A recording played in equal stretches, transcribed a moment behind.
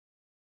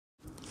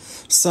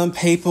Some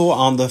people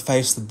on the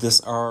face of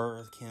this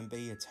earth can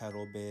be a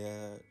total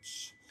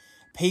bitch.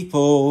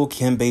 People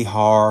can be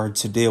hard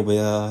to deal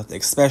with,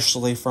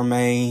 especially for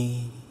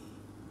me.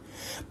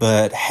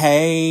 But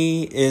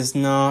hate is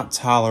not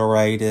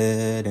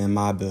tolerated in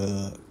my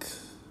book.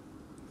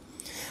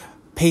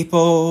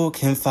 People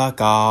can fuck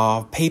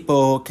off.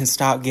 People can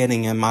stop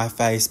getting in my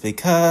face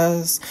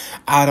because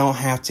I don't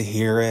have to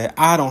hear it.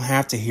 I don't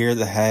have to hear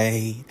the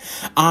hate.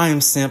 I'm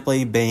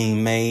simply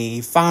being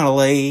me.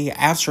 Finally,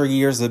 after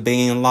years of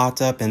being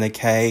locked up in a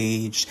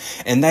cage,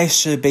 and they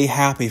should be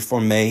happy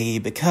for me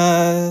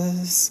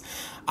because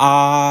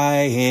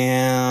I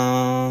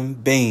am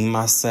being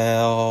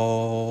myself.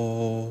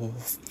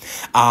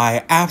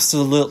 I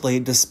absolutely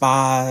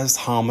despise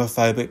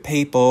homophobic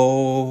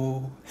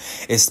people,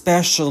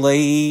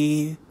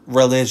 especially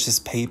religious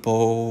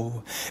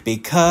people,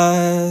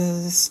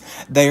 because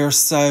they are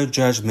so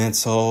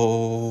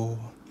judgmental.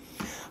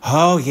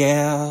 Oh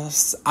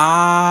yes,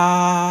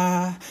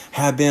 I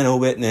have been a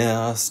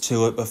witness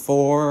to it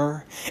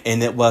before,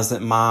 and it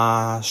wasn't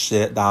my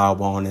shit that I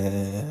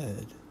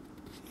wanted.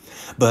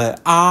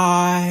 But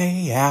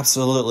I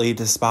absolutely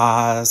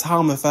despise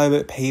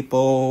homophobic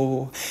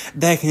people.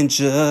 They can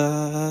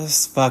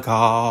just fuck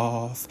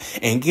off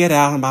and get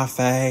out of my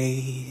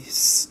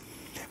face.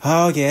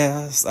 Oh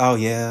yes,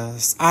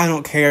 I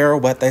don't care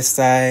what they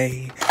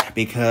say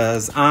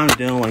because I'm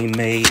doing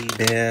me,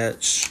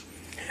 bitch.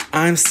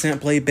 I'm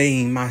simply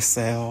being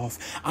myself.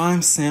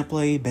 I'm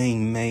simply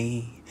being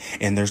me.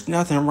 And there's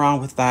nothing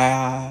wrong with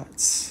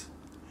that.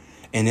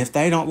 And if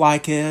they don't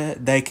like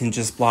it, they can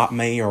just block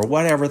me or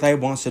whatever they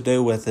want to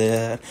do with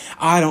it.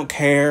 I don't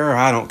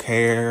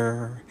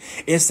care.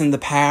 It's in the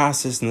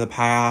past.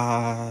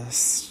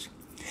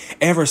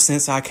 Ever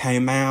since I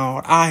came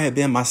out, I have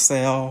been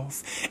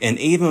myself. And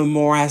even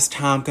more as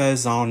time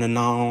goes on and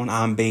on,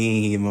 I'm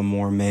being even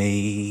more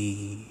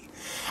me.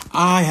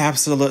 I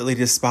absolutely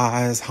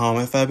despise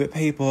homophobic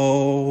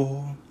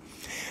people.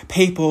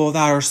 People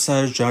that are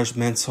so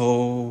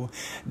judgmental,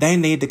 they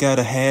need to go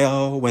to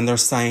hell when they're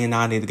saying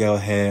I need to go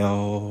to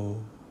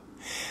hell.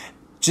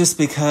 Just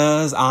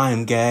because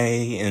I'm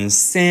gay and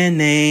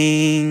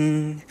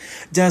sinning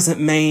doesn't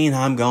mean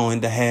I'm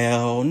going to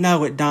hell.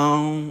 No, it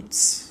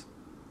don't.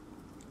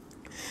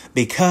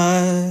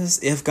 Because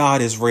if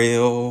God is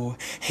real,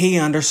 He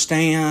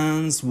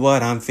understands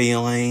what I'm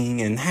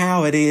feeling and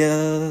how it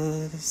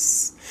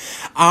is.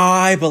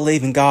 I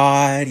believe in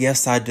God,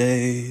 yes I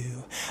do.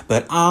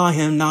 But I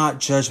am not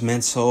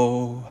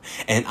judgmental,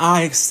 and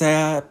I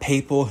accept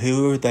people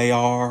who they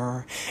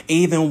are,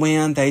 even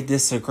when they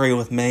disagree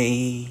with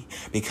me,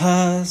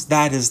 because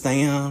that is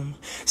them.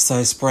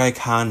 So spread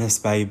kindness,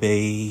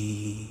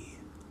 baby.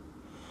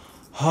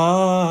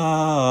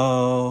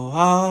 Oh.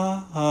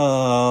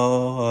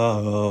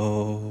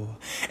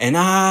 And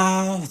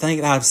I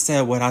think I've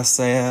said what I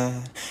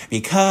said,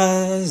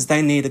 because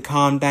they need to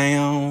calm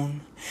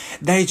down.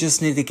 They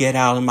just need to get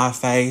out of my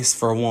face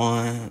for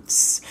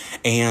once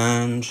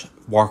and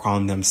work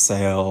on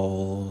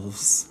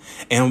themselves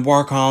and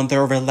work on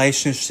their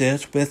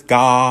relationship with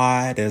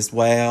God as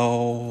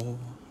well.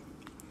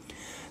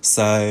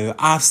 So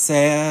I've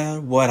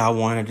said what I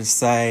wanted to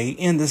say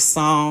in the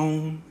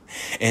song,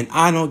 and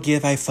I don't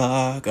give a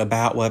fuck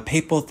about what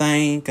people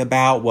think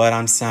about what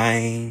I'm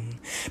saying,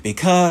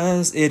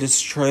 because it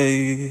is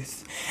truth.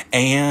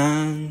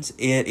 And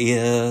it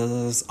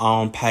is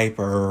on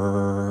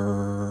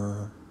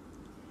paper.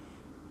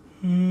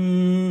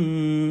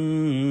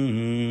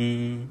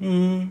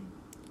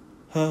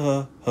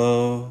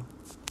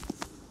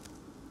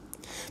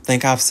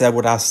 Think I've said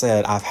what I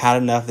said. I've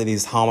had enough of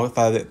these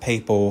homophobic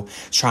people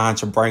trying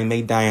to bring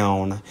me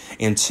down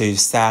into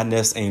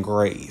sadness and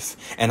grief.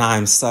 And I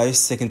am so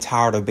sick and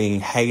tired of being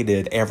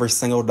hated every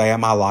single day of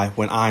my life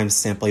when I am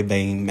simply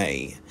being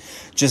me.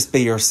 Just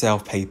be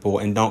yourself, people,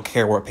 and don't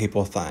care what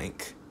people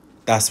think.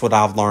 That's what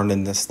I've learned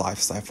in this life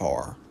so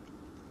far.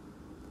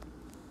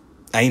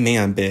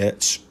 Amen,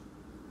 bitch.